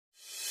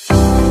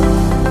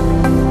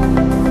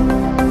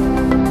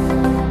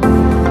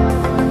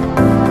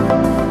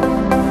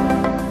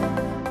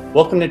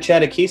Welcome to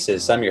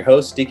Chattakesis. I'm your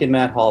host, Deacon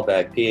Matt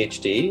Hallback,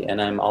 PhD,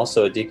 and I'm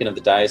also a deacon of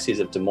the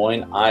Diocese of Des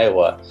Moines,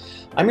 Iowa.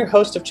 I'm your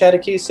host of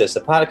Chattakesis, a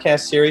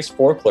podcast series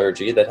for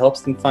clergy that helps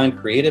them find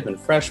creative and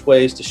fresh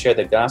ways to share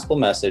the gospel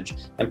message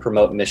and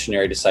promote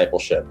missionary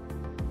discipleship.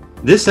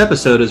 This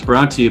episode is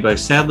brought to you by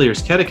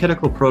Sadlier's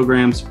catechetical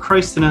programs,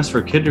 Christ in Us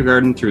for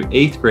kindergarten through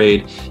 8th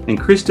grade, and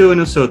Cristo en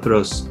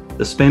Nosotros,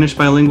 the Spanish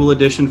bilingual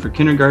edition for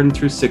kindergarten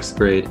through 6th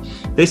grade.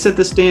 They set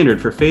the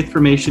standard for faith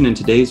formation in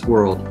today's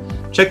world.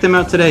 Check them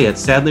out today at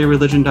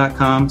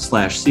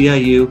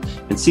sadlierreligion.com/CIU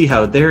and see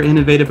how their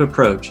innovative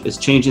approach is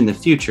changing the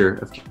future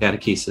of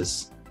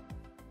catechesis.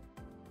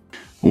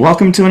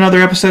 Welcome to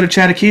another episode of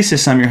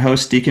Chattakesis. I'm your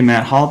host, Deacon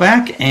Matt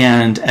Hallback,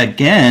 and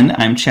again,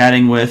 I'm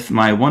chatting with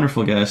my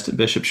wonderful guest,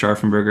 Bishop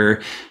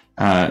Scharfenberger,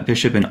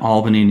 Bishop in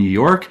Albany, New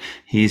York.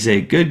 He's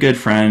a good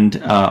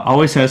friend,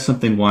 always has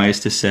something wise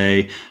to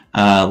say,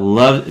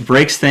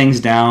 breaks things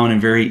down in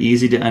very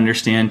easy to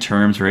understand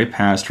terms, very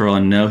pastoral,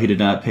 and no, he did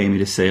not pay me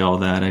to say all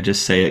that. I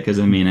just say it because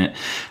I mean it.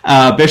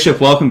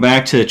 Bishop, welcome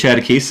back to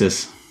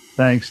Chattakesis.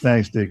 Thanks,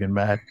 Deacon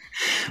Matt.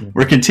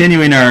 We're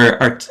continuing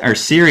our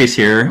series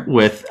here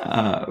with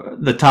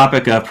the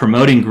topic of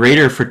promoting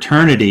greater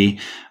fraternity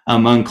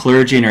among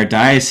clergy in our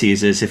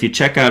dioceses. If you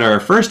check out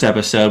our first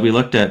episode, we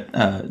looked at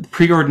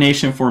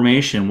preordination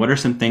formation. What are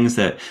some things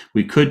that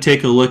we could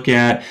take a look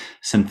at,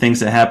 some things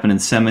that happen in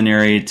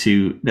seminary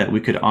that we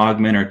could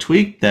augment or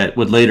tweak that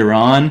would later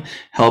on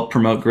help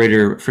promote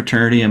greater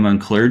fraternity among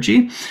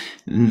clergy.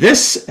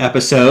 This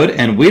episode,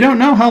 and we don't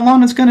know how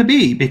long it's going to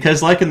be,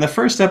 because like in the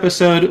first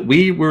episode,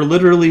 we were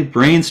literally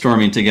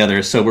brainstorming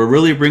together. So we're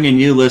really bringing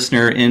you,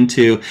 listener,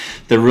 into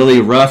the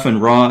really rough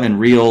and raw and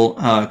real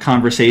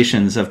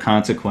conversations of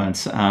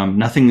consequence.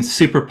 Nothing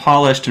super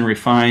polished and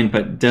refined,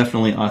 but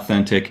definitely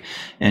authentic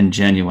and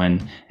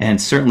genuine, and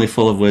certainly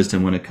full of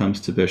wisdom when it comes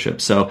to Bishop.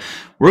 So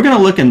we're going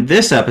to look in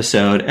this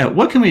episode at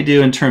what can we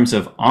do in terms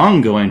of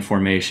ongoing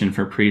formation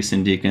for priests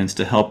and deacons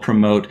to help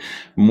promote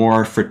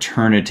more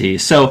fraternity.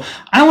 So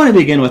I want to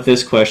begin with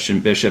this question,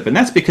 Bishop, and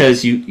that's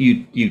because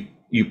you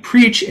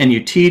preach and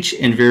you teach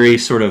in very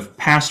sort of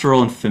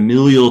pastoral and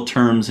familial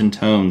terms and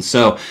tones.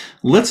 So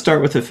let's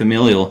start with the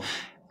familial.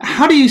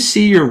 How do you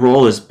see your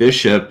role as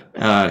bishop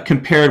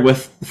compared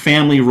with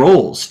family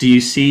roles? Do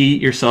you see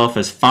yourself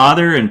as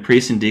father and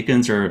priests and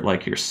deacons are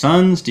like your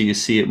sons? Do you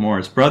see it more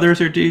as brothers,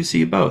 or do you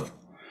see both?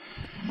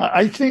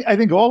 I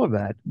think all of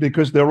that,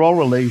 because they're all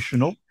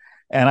relational,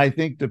 and I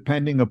think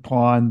depending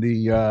upon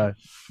the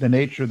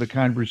nature of the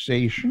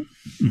conversation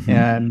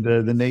and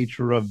the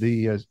nature of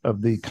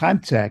the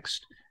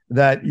context,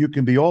 that you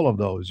can be all of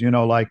those. You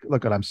know, like,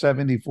 look, I'm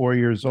 74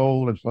 years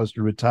old. I'm supposed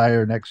to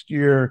retire next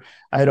year.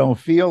 I don't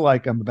feel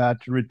like I'm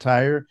about to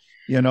retire.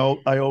 You know,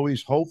 I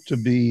always hope to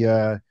be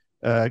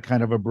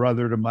kind of a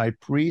brother to my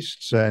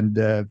priests and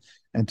to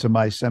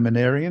my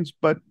seminarians.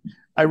 But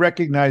I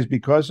recognize,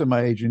 because of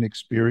my age and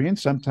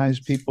experience, sometimes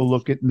people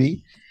look at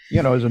me,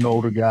 you know, as an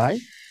older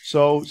guy.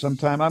 So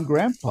sometimes I'm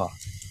grandpa.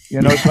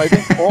 You know, so I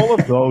think all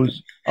of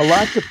those, a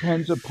lot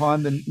depends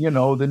upon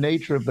the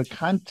nature of the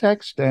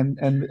context and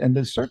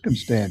the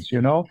circumstance.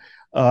 You know,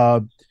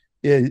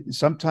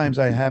 sometimes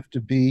I have to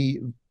be,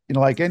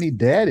 like any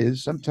dad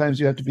is. Sometimes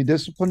you have to be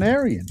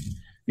disciplinarian.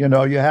 You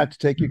know, you have to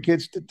take your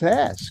kids to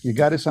task. You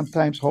got to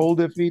sometimes hold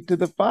their feet to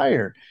the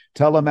fire,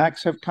 tell them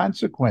acts have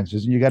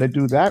consequences, and you got to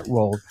do that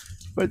role.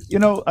 But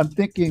I'm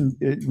thinking.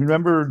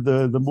 Remember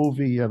the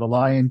movie The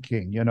Lion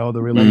King? You know,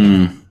 the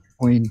relationship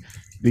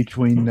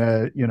between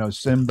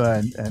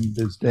Simba and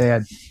his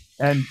dad,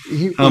 and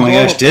oh my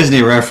gosh,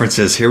 Disney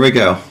references. Here we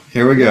go.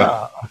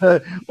 Yeah,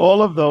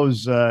 all of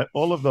those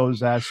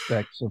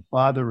aspects of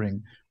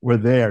fathering were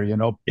there.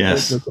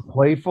 Yes, the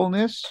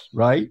playfulness,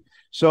 right?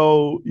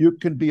 So you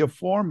can be a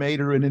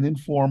formator in an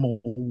informal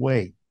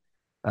way.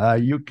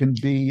 You can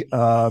be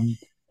a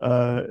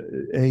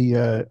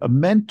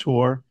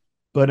mentor,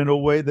 but in a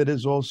way that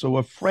is also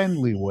a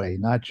friendly way,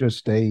 not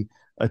just a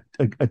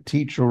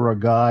teacher or a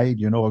guide,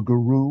 a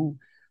guru,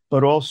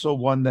 but also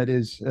one that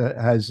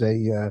has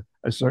a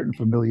certain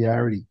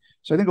familiarity.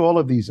 So I think all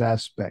of these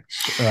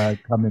aspects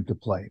come into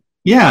play.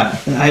 Yeah,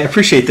 I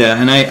appreciate that.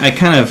 And I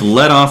kind of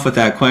led off with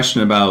that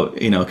question about,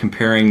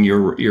 comparing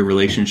your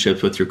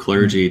relationships with your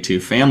clergy to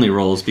family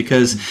roles,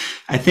 because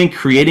I think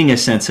creating a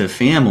sense of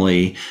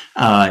family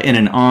in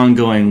an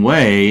ongoing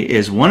way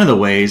is one of the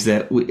ways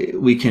that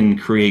we can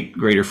create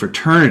greater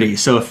fraternity.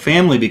 So if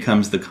family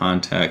becomes the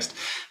context,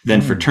 then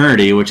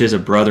fraternity, which is a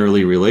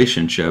brotherly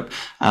relationship,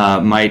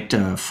 might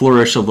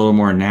flourish a little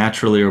more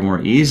naturally or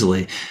more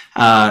easily.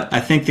 I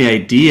think the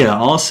idea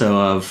also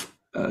of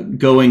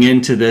going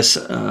into this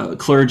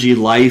clergy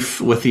life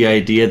with the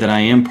idea that I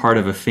am part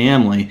of a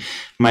family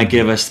might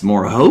give us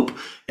more hope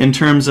in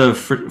terms of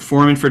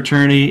forming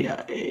fraternity.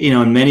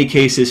 In many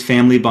cases,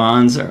 family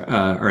bonds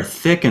are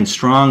thick and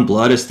strong.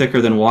 Blood is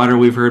thicker than water,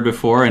 we've heard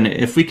before. And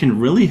if we can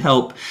really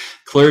help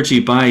clergy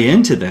buy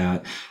into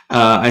that,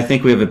 I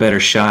think we have a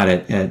better shot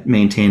at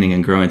maintaining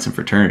and growing some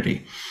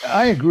fraternity.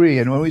 I agree.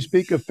 And when we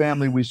speak of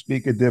family, we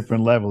speak at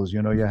different levels.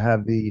 You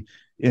have the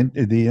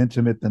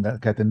intimate,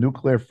 and got the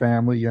nuclear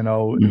family,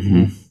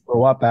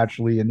 grow up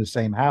actually in the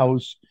same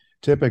house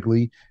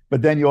typically.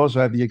 But then you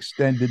also have the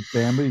extended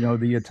family.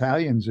 The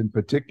Italians in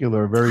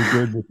particular are very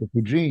good with the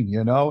cuisine,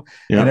 and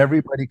Yeah.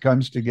 everybody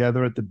comes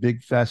together at the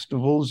big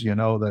festivals,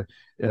 the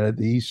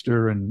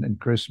Easter and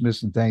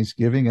Christmas and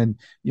Thanksgiving, and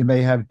you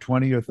may have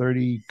 20 or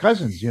 30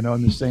 cousins, in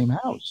the same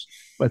house,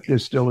 but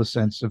there's still a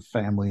sense of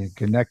family and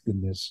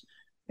connectedness.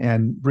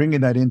 And bringing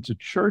that into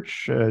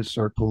church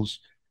circles,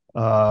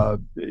 I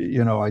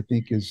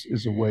think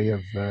is a way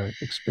of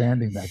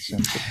expanding that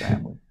sense of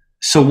family.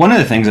 So one of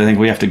the things I think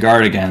we have to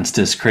guard against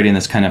is creating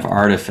this kind of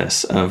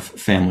artifice of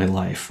family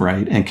life,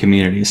 right, and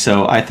community.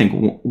 So I think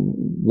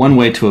one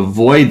way to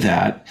avoid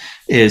that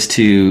is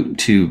to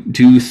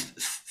do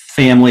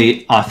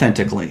family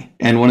authentically.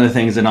 And one of the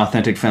things an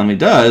authentic family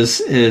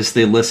does is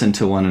they listen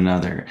to one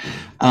another.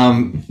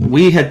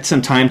 We had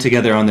some time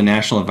together on the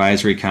National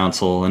Advisory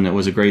Council, and it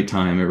was a great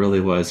time. It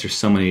really was. There's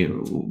so many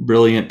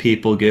brilliant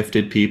people,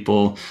 gifted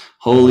people,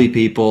 holy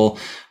people.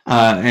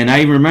 And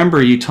I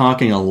remember you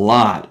talking a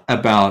lot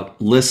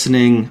about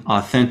listening,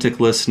 authentic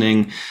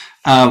listening.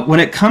 When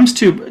it comes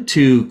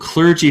to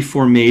clergy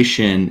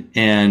formation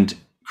and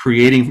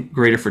creating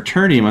greater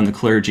fraternity among the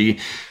clergy,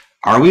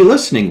 are we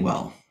listening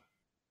well?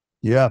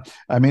 Yeah,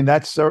 I mean,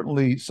 that's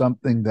certainly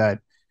something that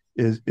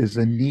is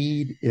a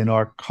need in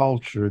our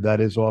culture that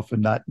is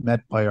often not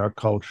met by our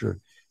culture.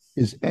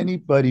 Is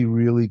anybody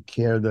really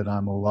care that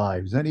I'm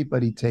alive? Does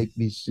anybody take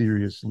me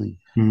seriously?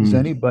 Does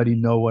anybody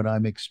know what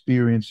I'm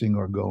experiencing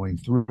or going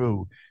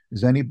through?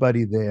 Is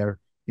anybody there,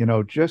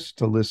 just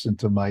to listen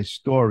to my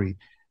story?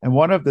 And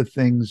one of the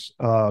things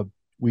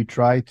we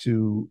try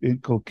to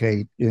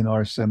inculcate in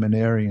our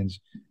seminarians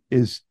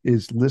is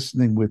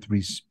listening with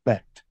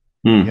respect.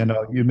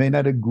 You may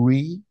not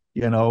agree,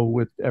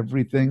 with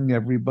everything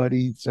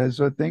everybody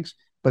says or thinks,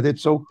 but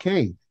it's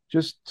okay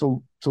just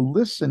to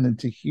listen and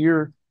to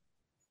hear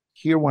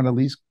one at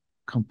least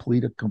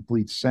complete a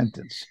complete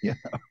sentence,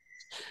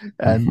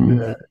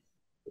 and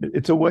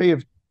it's a way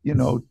of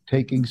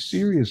taking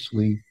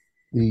seriously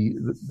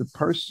the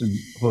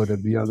personhood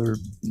of the other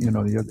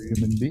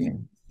human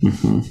being.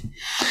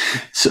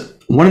 So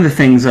one of the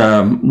things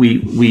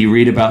we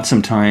read about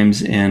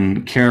sometimes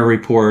in care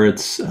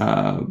reports,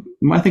 I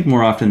think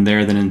more often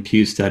there than in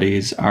Pew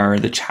studies, are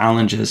the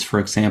challenges,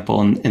 for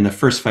example, in the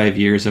first 5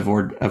 years of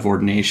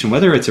ordination,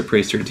 whether it's a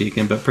priest or a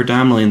deacon, but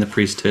predominantly in the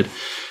priesthood.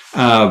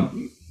 What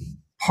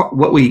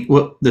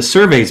the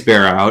surveys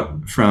bear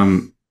out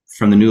from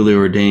the newly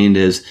ordained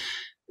is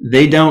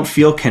they don't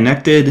feel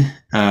connected.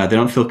 They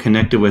don't feel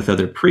connected with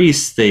other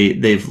priests.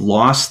 They've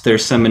lost their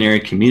seminary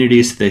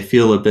communities. So they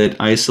feel a bit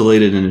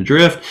isolated and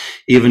adrift,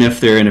 even if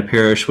they're in a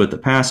parish with the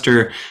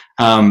pastor.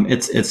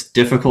 It's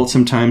difficult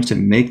sometimes to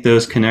make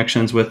those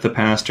connections with the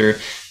pastor.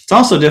 It's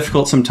also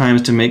difficult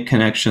sometimes to make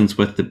connections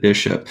with the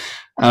bishop.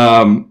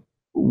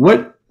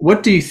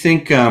 What do you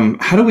think?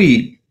 How do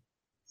we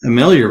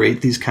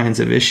ameliorate these kinds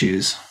of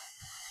issues?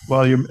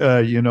 Well,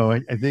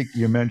 I think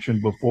you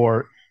mentioned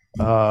before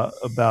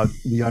about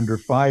the under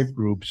 5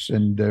 groups,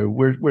 and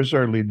we're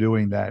certainly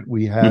doing that.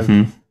 We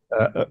have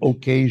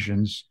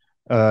occasions,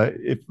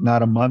 if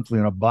not a monthly,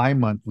 on a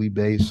bi-monthly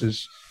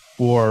basis,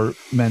 for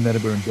men that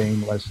have been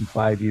ordained less than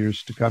 5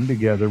 years to come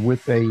together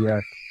with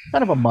a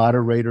kind of a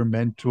moderator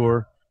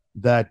mentor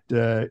that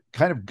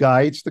kind of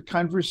guides the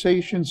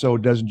conversation, so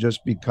it doesn't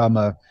just become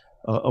a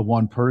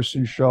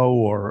one-person show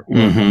or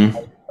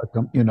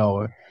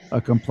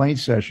a complaint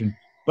session.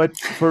 But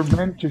for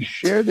men to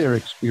share their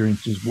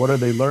experiences, what are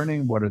they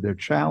learning? What are their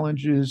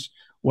challenges?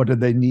 What do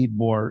they need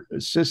more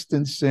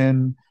assistance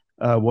in?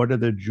 What are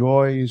their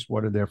joys?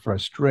 What are their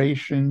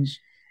frustrations?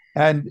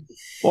 And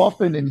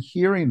often in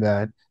hearing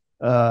that,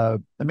 I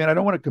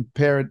don't want to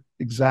compare it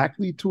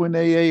exactly to an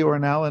AA or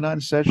an Al-Anon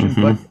session,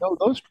 but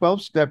those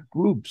 12-step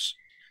groups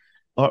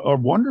are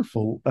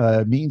wonderful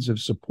means of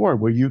support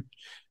where you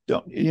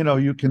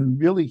can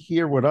really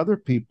hear what other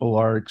people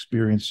are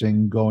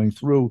experiencing, going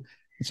through,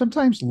 and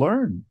sometimes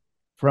learn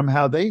from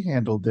how they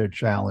handled their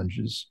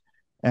challenges.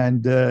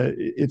 And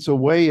it's a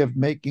way of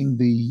making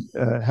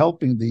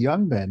helping the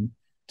young men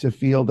to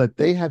feel that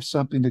they have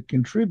something to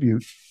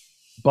contribute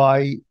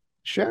by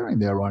sharing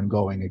their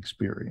ongoing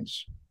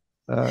experience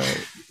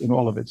in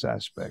all of its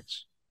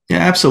aspects. Yeah,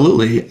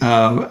 absolutely.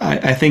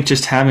 I think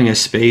just having a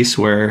space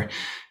where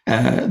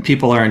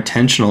people are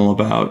intentional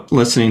about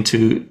listening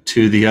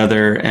to the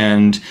other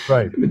and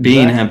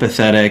being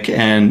empathetic.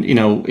 And,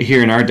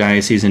 here in our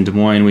diocese in Des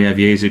Moines, we have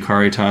Jesu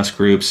Caritas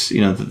groups,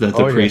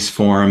 the priests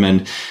form.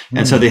 And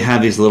so they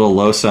have these little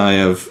loci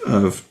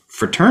of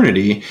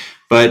fraternity.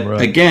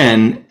 But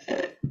again,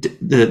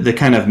 the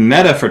kind of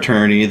meta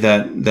fraternity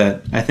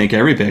that I think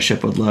every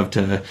bishop would love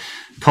to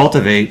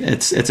cultivate,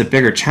 it's a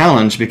bigger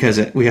challenge because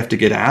we have to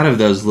get out of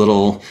those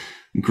little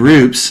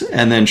groups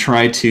and then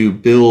try to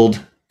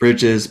build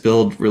bridges,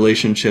 build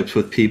relationships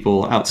with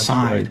people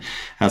outside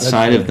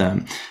of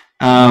them.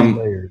 Many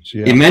layers,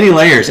 in many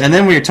layers. And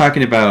then when you're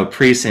talking about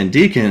priests and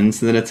deacons,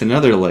 then it's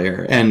another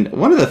layer. And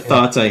one of the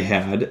thoughts I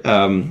had,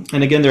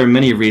 and again, there are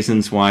many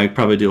reasons why,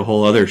 probably do a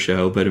whole other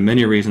show, but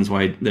many reasons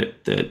why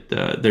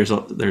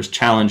there's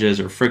challenges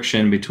or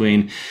friction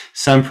between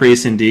some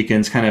priests and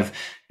deacons, kind of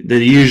the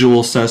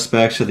usual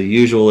suspects or the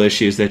usual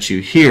issues that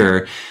you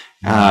hear.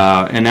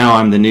 And now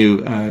I'm the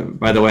new,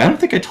 by the way, I don't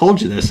think I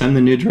told you this. I'm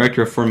the new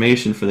director of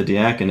formation for the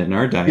diaconate in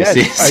our diocese.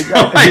 Yes,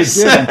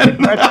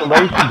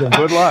 congratulations and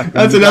good luck.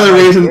 That's another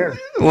reason.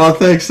 Well,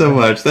 thanks so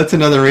much. That's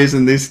another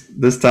reason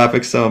this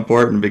topic's so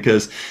important,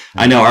 because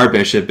I know our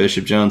bishop,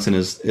 Bishop Johnson,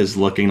 is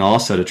looking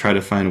also to try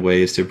to find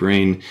ways to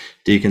bring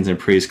deacons and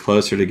priests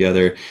closer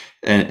together.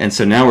 And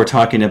so now we're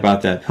talking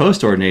about that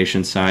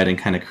post-ordination side and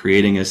kind of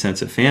creating a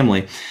sense of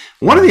family.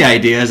 One of the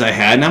ideas I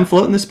had, and I'm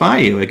floating this by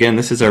you, again,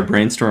 this is our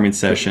brainstorming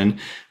session.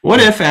 What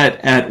if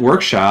at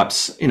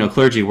workshops,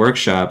 clergy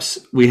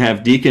workshops, we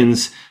have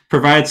deacons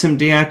provide some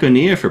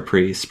diaconia for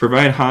priests,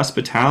 provide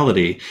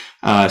hospitality,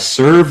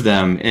 serve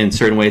them in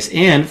certain ways,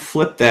 and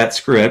flip that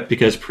script,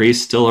 because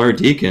priests still are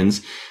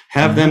deacons,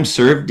 have them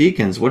serve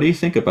deacons. What do you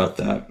think about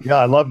that? Yeah,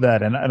 I love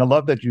that. And I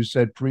love that you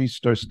said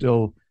priests are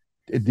still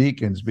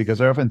deacons, because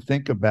I often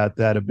think about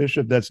that. A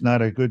bishop that's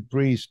not a good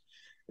priest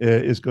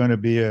is going to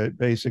be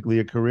basically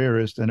a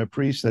careerist, and a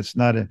priest that's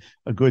not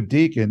a good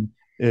deacon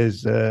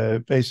is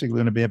basically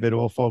going to be a bit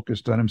all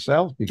focused on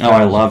himself. Because,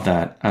 I love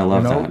that. I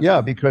love that.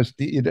 Yeah, because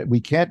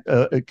we can't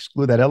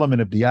exclude that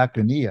element of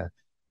diaconia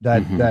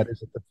that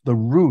is at the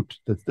root,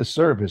 the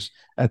service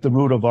at the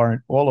root of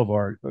all of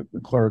our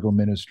clerical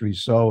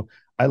ministries. So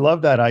I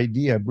love that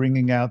idea,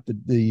 bringing out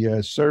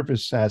the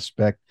service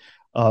aspect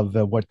of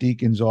what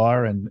deacons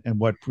are and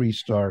what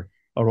priests are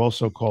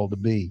also called to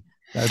be.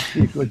 That'd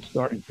be a good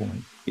starting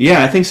point.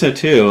 Yeah, I think so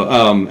too.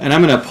 And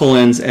I'm going to pull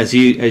in, as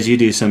you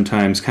do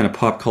sometimes, kind of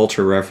pop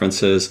culture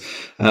references.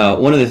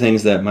 One of the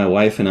things that my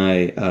wife and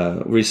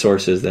I,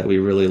 resources that we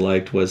really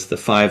liked, was the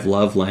 5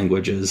 love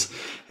languages.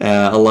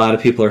 A lot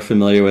of people are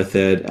familiar with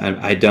it.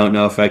 I don't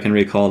know if I can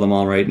recall them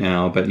all right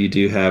now, but you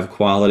do have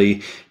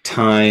quality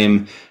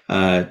time,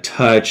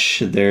 touch,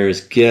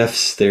 there's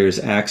gifts, there's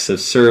acts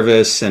of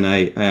service, and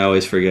I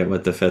always forget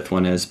what the 5th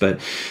one is. But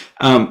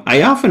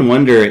I often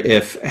wonder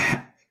if,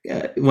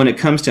 when it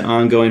comes to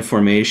ongoing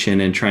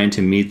formation and trying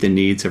to meet the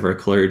needs of our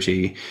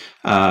clergy,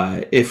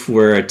 if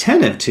we're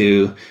attentive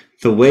to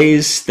the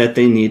ways that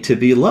they need to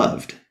be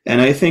loved. And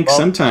I think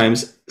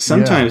sometimes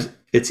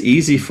it's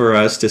easy for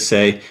us to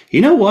say, you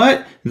know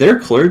what, they're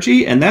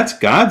clergy and that's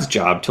God's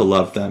job to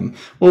love them.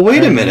 Well,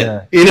 wait a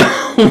minute,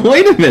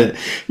 wait a minute.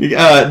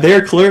 They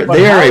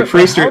are a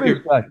priest.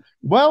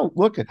 Well,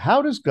 look at,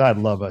 how does God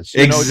love us?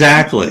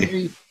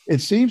 Exactly.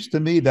 It seems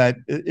to me that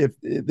if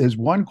there's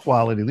one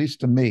quality, at least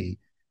to me,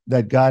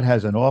 that God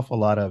has an awful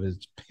lot of,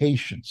 is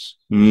patience.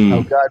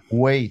 How God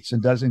waits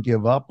and doesn't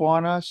give up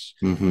on us.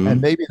 And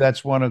maybe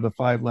that's one of the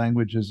 5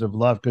 languages of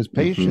love, because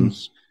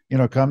patience,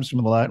 comes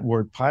from the Latin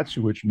word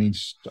patio, which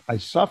means I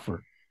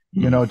suffer.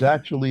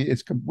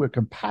 It's where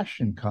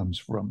compassion comes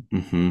from.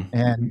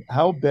 And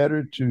how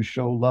better to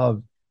show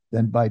love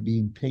than by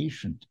being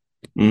patient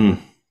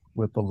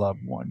with the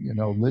loved one,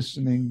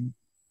 listening,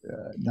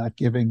 not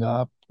giving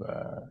up,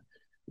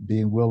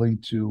 being willing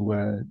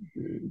to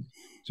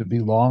be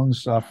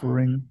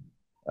long-suffering.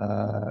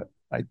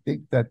 I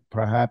think that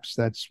perhaps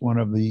that's one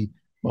of the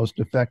most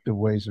effective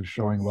ways of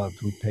showing love,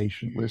 through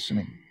patient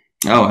listening.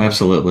 Oh,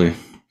 absolutely.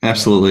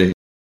 Absolutely.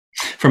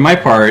 For my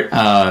part,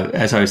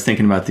 as I was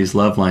thinking about these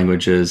love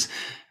languages,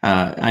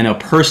 I know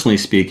personally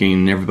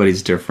speaking,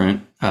 everybody's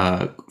different.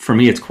 For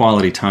me, it's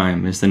quality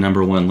time is the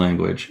number one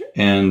language.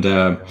 And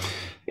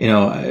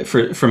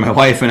for my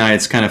wife and I,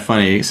 it's kind of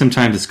funny.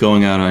 Sometimes it's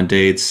going out on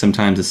dates.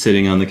 Sometimes it's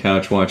sitting on the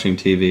couch watching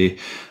TV.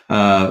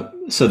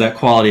 So that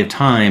quality of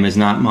time is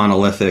not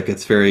monolithic.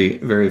 It's very,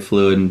 very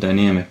fluid and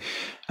dynamic.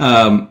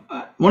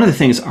 One of the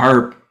things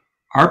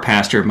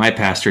my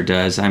pastor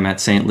does, I'm at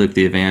St. Luke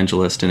the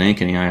Evangelist in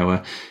Ankeny,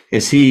 Iowa,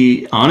 is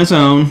he, on his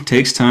own,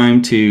 takes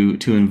time to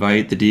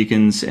invite the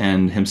deacons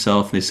and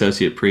himself and the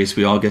associate priests.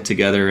 We all get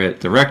together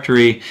at the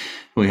rectory.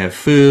 We have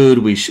food,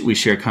 we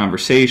share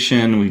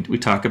conversation, we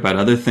talk about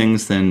other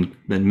things than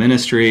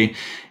ministry.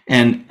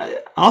 And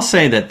I'll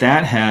say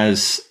that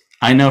has,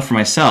 I know for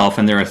myself,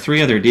 and there are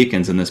 3 other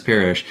deacons in this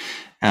parish,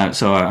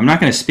 so I'm not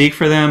going to speak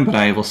for them, but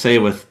I will say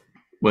with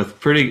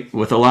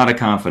a lot of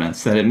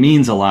confidence that it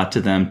means a lot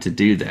to them to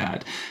do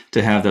that,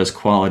 to have those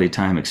quality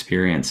time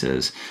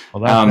experiences.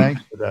 Well,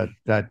 thanks for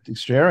that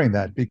sharing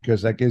that,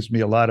 because that gives me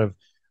a lot of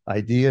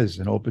ideas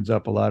and opens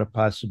up a lot of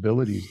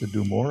possibilities to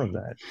do more of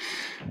that.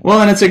 Well,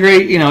 and it's a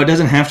great, it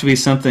doesn't have to be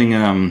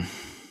something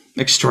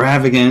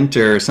extravagant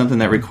or something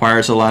that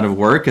requires a lot of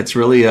work. It's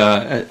really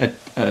a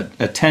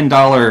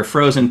 $10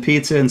 frozen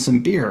pizza and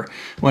some beer,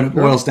 what it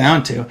boils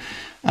down to.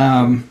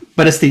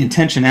 But it's the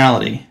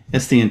intentionality.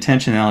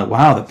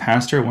 Wow, the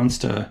pastor wants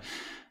to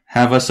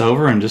have us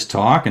over and just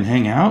talk and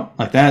hang out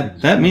like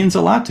that. That means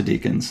a lot to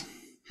deacons.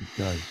 It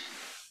does.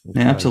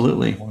 Yeah,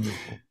 absolutely.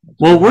 Wonderful.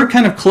 Well, we're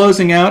kind of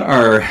closing out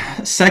our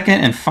second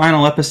and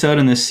final episode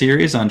in this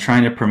series on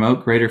trying to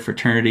promote greater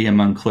fraternity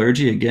among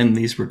clergy. Again,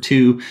 these were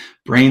two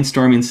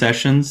brainstorming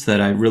sessions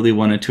that I really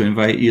wanted to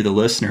invite you, the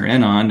listener,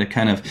 in on to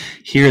kind of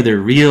hear the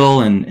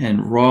real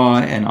and raw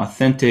and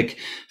authentic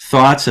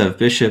thoughts of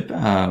Bishop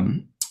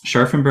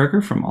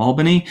Scharfenberger from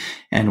Albany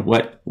and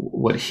what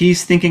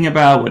he's thinking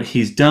about, what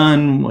he's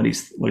done, what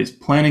he's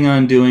planning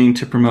on doing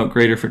to promote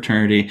greater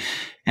fraternity.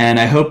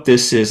 And I hope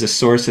this is a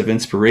source of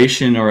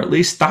inspiration or at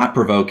least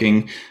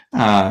thought-provoking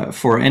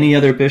for any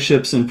other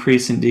bishops and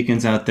priests and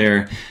deacons out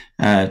there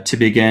to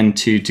begin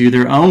to do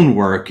their own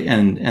work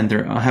and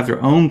have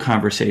their own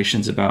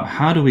conversations about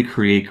how do we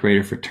create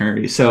greater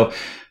fraternity. So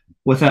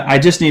with that, I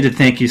just need to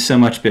thank you so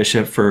much,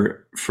 Bishop,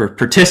 for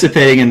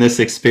participating in this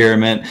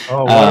experiment.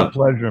 Oh, what a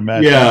pleasure,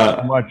 Matt. Yeah.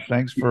 Thanks so much.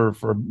 Thanks for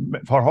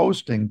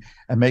hosting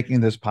and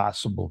making this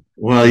possible.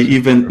 Well,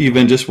 you've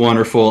been just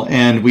wonderful.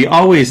 And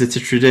it's a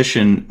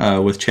tradition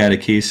with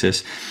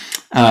Chadechesis.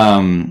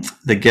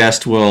 The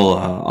guest will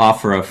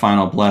offer a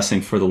final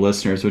blessing for the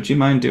listeners. Would you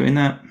mind doing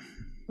that?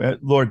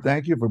 Lord,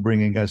 thank you for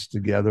bringing us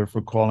together,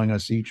 for calling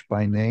us each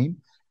by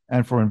name,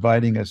 and for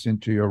inviting us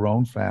into your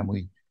own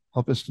family.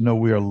 Help us to know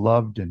we are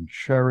loved and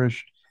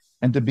cherished,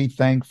 and to be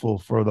thankful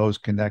for those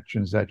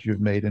connections that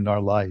you've made in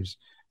our lives,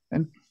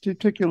 and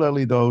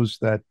particularly those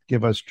that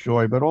give us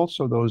joy, but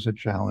also those that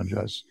challenge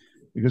us,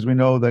 because we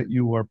know that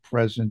you are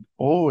present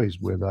always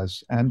with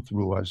us and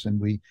through us. And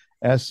we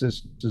ask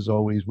this as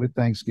always with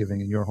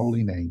thanksgiving in your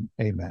holy name.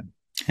 Amen.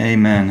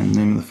 Amen. In the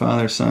name of the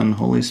Father, Son,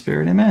 Holy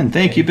Spirit. Amen.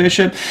 Thank you,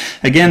 Bishop.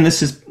 Again,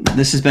 this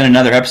has been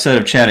another episode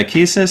of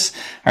Chadechesis.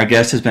 Our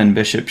guest has been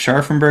Bishop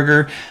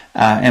Scharfenberger,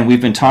 and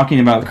we've been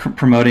talking about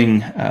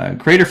promoting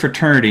greater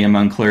fraternity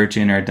among clergy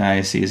in our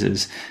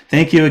dioceses.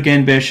 Thank you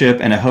again, Bishop,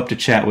 and I hope to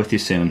chat with you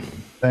soon.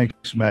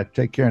 Thanks, Matt.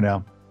 Take care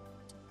now.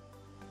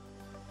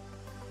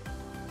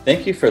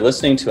 Thank you for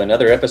listening to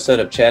another episode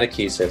of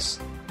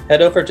Chadechesis.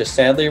 Head over to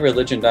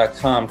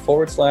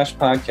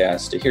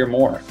sadleyreligion.com/podcast to hear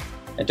more.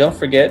 And don't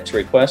forget to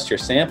request your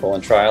sample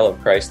and trial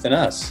of Christ in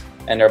Us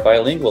and our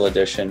bilingual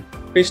edition,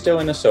 Cristo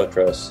en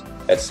Nosotros,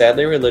 at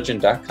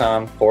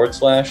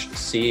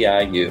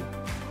sadleyreligion.com/CIU.